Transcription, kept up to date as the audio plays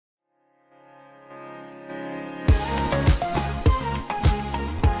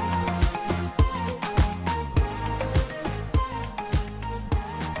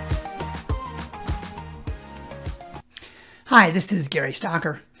Hi, this is Gary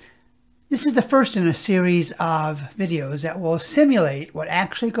Stocker. This is the first in a series of videos that will simulate what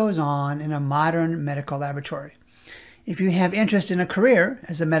actually goes on in a modern medical laboratory. If you have interest in a career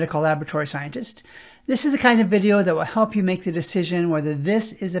as a medical laboratory scientist, this is the kind of video that will help you make the decision whether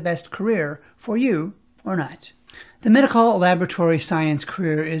this is the best career for you or not. The medical laboratory science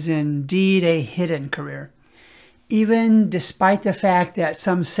career is indeed a hidden career. Even despite the fact that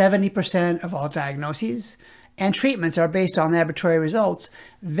some 70% of all diagnoses and treatments are based on laboratory results,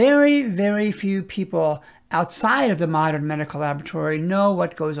 very, very few people outside of the modern medical laboratory know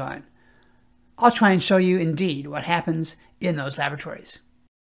what goes on. I'll try and show you indeed what happens in those laboratories.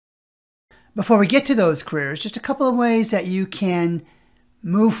 Before we get to those careers, just a couple of ways that you can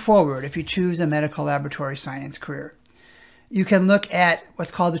move forward if you choose a medical laboratory science career. You can look at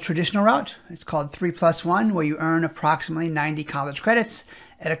what's called the traditional route. It's called 3+1, where you earn approximately 90 college credits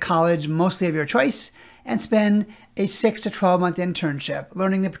at a college mostly of your choice and spend a 6 to 12-month internship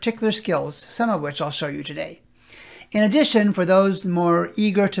learning the particular skills, some of which I'll show you today. In addition, for those more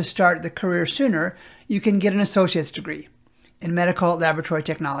eager to start the career sooner, you can get an associate's degree in medical laboratory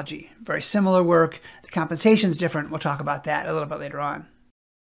technology. Very similar work. The compensation is different. We'll talk about that a little bit later on.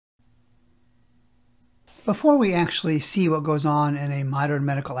 Before we actually see what goes on in a modern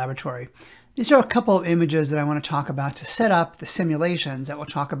medical laboratory, these are a couple of images that I want to talk about to set up the simulations that we'll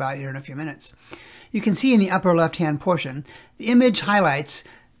talk about here in a few minutes. You can see in the upper left-hand portion, the image highlights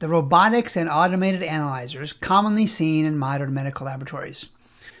the robotics and automated analyzers commonly seen in modern medical laboratories.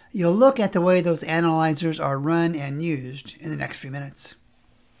 You'll look at the way those analyzers are run and used in the next few minutes.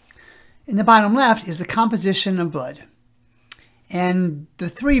 In the bottom left is the composition of blood. And the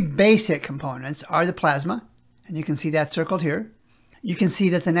three basic components are the plasma, and you can see that circled here. You can see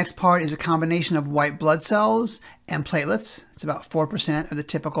that the next part is a combination of white blood cells and platelets. It's about 4% of the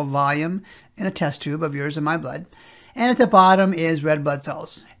typical volume in a test tube of yours and my blood. And at the bottom is red blood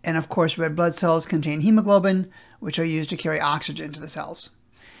cells. And of course, red blood cells contain hemoglobin, which are used to carry oxygen to the cells.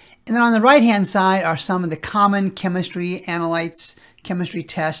 And then on the right-hand side are some of the common chemistry analytes, chemistry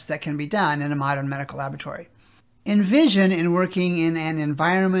tests that can be done in a modern medical laboratory. Envision in working in an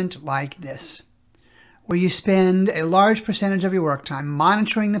environment like this, where you spend a large percentage of your work time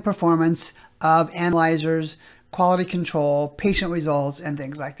monitoring the performance of analyzers, quality control, patient results, and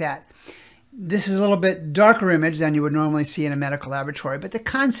things like that. This is a little bit darker image than you would normally see in a medical laboratory, but the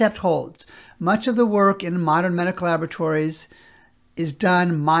concept holds. Much of the work in modern medical laboratories is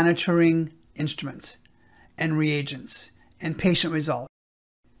done monitoring instruments and reagents and patient results.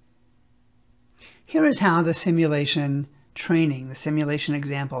 Here is how the simulation training, the simulation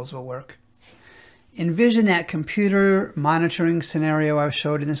examples will work. Envision that computer monitoring scenario I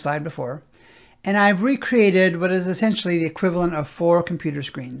showed in the slide before, and I've recreated what is essentially the equivalent of 4 computer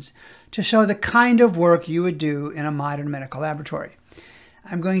screens to show the kind of work you would do in a modern medical laboratory.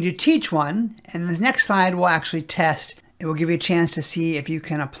 I'm going to teach one, and the next slide will actually test. It will give you a chance to see if you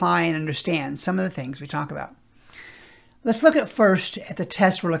can apply and understand some of the things we talk about. Let's look at first at the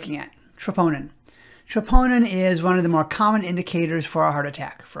test we're looking at, troponin. Troponin is one of the more common indicators for a heart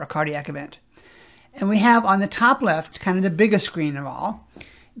attack, for a cardiac event. And we have on the top left kind of the biggest screen of all,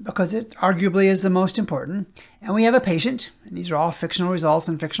 because it arguably is the most important. And we have a patient, and these are all fictional results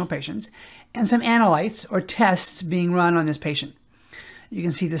in fictional patients, and some analytes or tests being run on this patient. You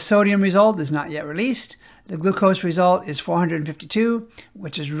can see the sodium result is not yet released. The glucose result is 452,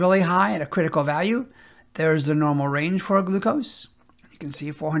 which is really high at a critical value. There's the normal range for a glucose. You can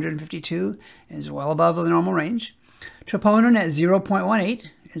see 452 is well above the normal range. Troponin at 0.18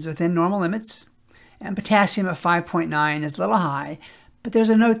 is within normal limits. And potassium at 5.9 is a little high, but there's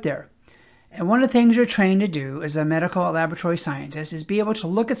a note there. And one of the things you're trained to do as a medical laboratory scientist is be able to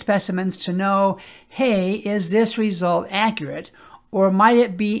look at specimens to know, hey, is this result accurate, or might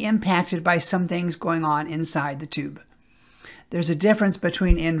it be impacted by some things going on inside the tube? There's a difference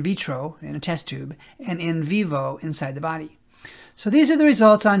between in vitro, in a test tube, and in vivo, inside the body. So these are the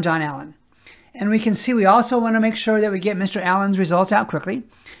results on John Allen. And we can see we also want to make sure that we get Mr. Allen's results out quickly.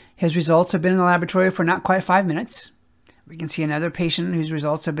 His results have been in the laboratory for not quite 5 minutes. We can see another patient whose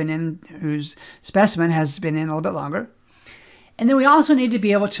results have been in, whose specimen has been in a little bit longer. And then we also need to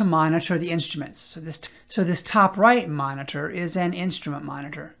be able to monitor the instruments. So this top right monitor is an instrument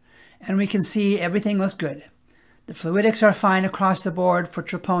monitor. And we can see everything looks good. The fluidics are fine across the board for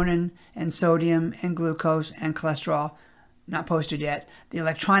troponin and sodium and glucose and cholesterol. Not posted yet. The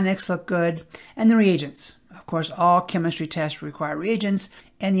electronics look good. And the reagents. Of course, all chemistry tests require reagents,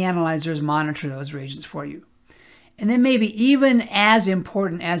 and the analyzers monitor those reagents for you. And then maybe even as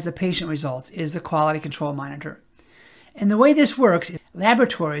important as the patient results is the quality control monitor. And the way this works is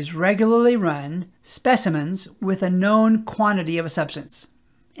Laboratories regularly run specimens with a known quantity of a substance.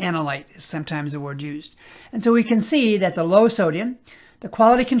 Analyte is sometimes the word used. And so we can see that the low sodium, the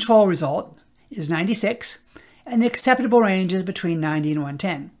quality control result is 96, and the acceptable range is between 90 and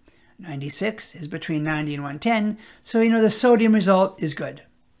 110. 96 is between 90 and 110, so the sodium result is good.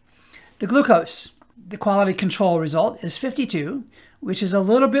 The glucose, the quality control result is 52, which is a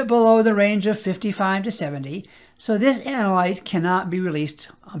little bit below the range of 55 to 70, so this analyte cannot be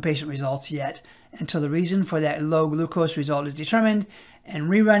released on patient results yet until the reason for that low glucose result is determined, and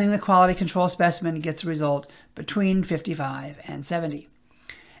rerunning the quality control specimen gets a result between 55 and 70.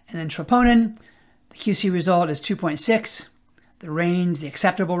 And then troponin, the QC result is 2.6. The range, the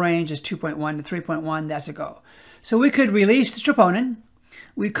acceptable range is 2.1 to 3.1. That's a go. So we could release the troponin.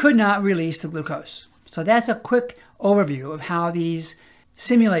 We could not release the glucose. So that's a quick overview of how these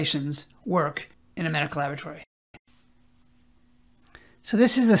simulations work in a medical laboratory. So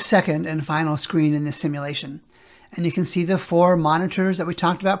this is the second and final screen in this simulation. And you can see the 4 monitors that we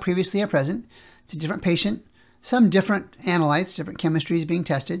talked about previously are present. It's a different patient, some different analytes, different chemistries being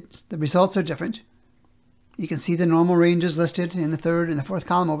tested. The results are different. You can see the normal ranges listed in the third and the fourth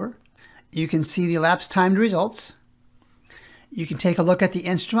column over. You can see the elapsed timed results. You can take a look at the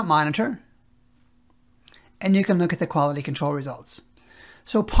instrument monitor. And you can look at the quality control results.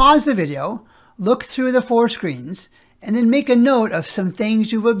 So pause the video, look through the 4 screens, and then make a note of some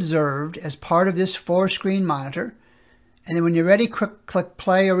things you've observed as part of this 4-screen monitor. And then when you're ready, click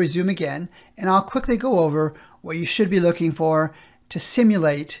play or resume again, and I'll quickly go over what you should be looking for to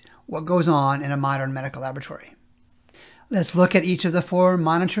simulate what goes on in a modern medical laboratory. Let's look at each of the 4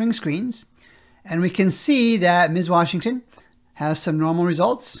 monitoring screens, and we can see that Ms. Washington has some normal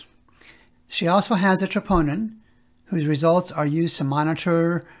results. She also has a troponin, whose results are used to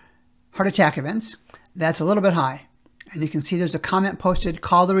monitor heart attack events. That's a little bit high. And you can see there's a comment posted,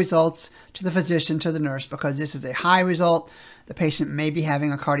 call the results to the physician, to the nurse, because this is a high result. The patient may be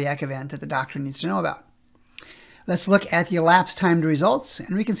having a cardiac event that the doctor needs to know about. Let's look at the elapsed timed results,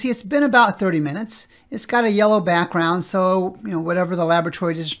 and we can see it's been about 30 minutes. It's got a yellow background, so whatever the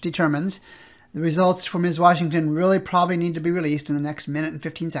laboratory determines, the results for Ms. Washington really probably need to be released in the next minute and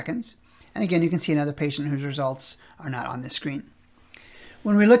 15 seconds. And again, you can see another patient whose results are not on this screen.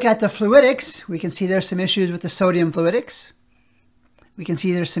 When we look at the fluidics, we can see there's some issues with the sodium fluidics. We can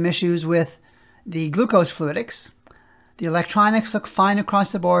see there's some issues with the glucose fluidics. The electronics look fine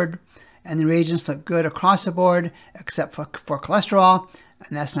across the board, and the reagents look good across the board, except for cholesterol,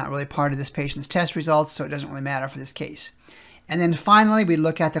 and that's not really part of this patient's test results, so it doesn't really matter for this case. And then finally, we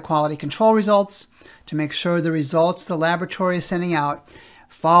look at the quality control results to make sure the results the laboratory is sending out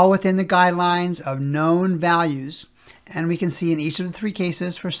fall within the guidelines of known values. And we can see in each of the 3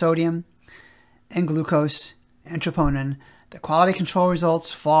 cases for sodium and glucose and troponin, the quality control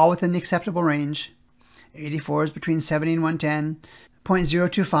results fall within the acceptable range. 84 is between 70 and 110.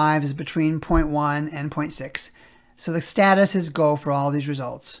 0.025 is between 0.1 and 0.6. So the status is go for all these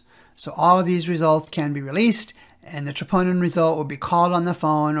results. So all of these results can be released, and the troponin result will be called on the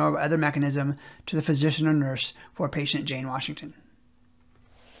phone or other mechanism to the physician or nurse for patient Jane Washington.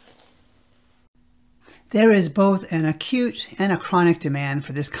 There is both an acute and a chronic demand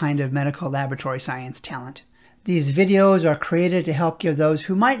for this kind of medical laboratory science talent. These videos are created to help give those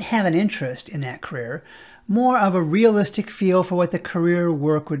who might have an interest in that career more of a realistic feel for what the career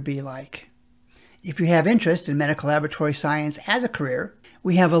work would be like. If you have interest in medical laboratory science as a career,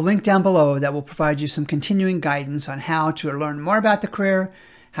 we have a link down below that will provide you some continuing guidance on how to learn more about the career,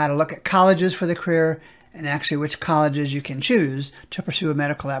 how to look at colleges for the career, and actually which colleges you can choose to pursue a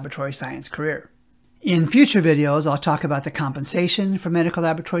medical laboratory science career. In future videos, I'll talk about the compensation for medical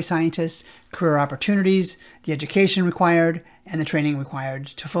laboratory scientists, career opportunities, the education required, and the training required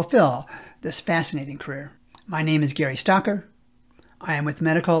to fulfill this fascinating career. My name is Gary Stocker. I am with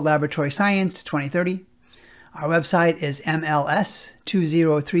Medical Laboratory Science 2030. Our website is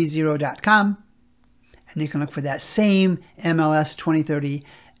mls2030.com, and you can look for that same MLS 2030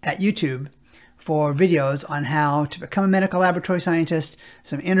 at YouTube for videos on how to become a medical laboratory scientist,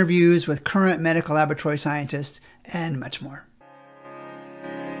 some interviews with current medical laboratory scientists, and much more.